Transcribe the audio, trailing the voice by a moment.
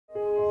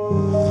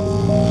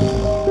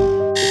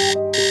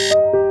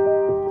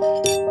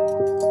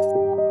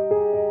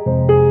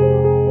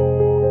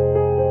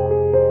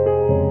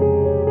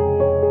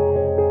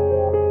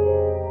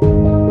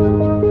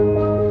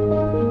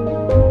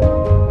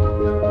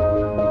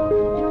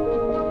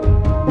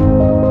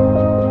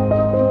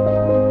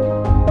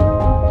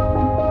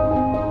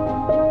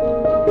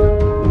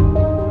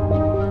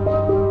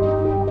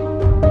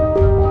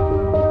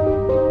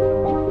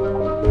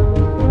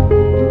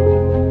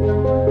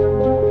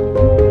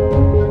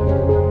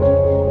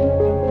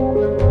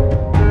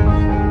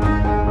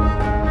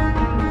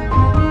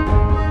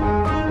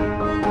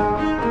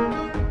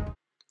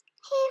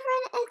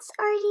It's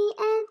Artie,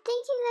 and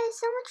thank you guys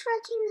so much for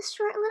watching this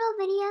short little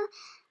video.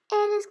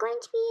 It is going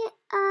to be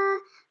a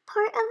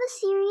part of a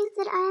series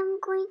that I am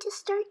going to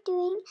start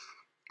doing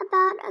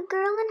about a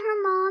girl and her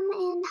mom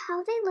and how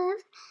they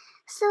live.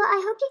 So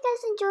I hope you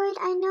guys enjoyed.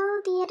 I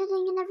know the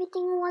editing and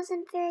everything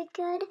wasn't very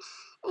good,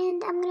 and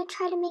I'm going to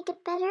try to make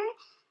it better.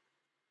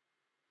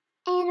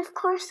 And of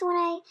course, when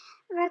I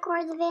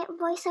record the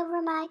voiceover,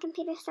 my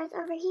computer starts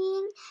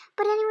overheating.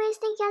 But anyways,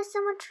 thank you guys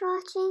so much for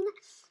watching.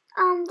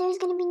 There's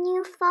going to be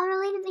new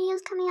fall-related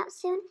videos coming out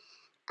soon.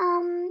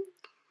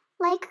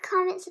 Like,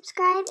 comment,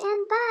 subscribe,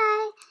 and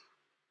bye!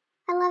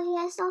 I love you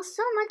guys all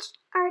so much.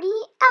 Artie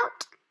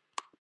out!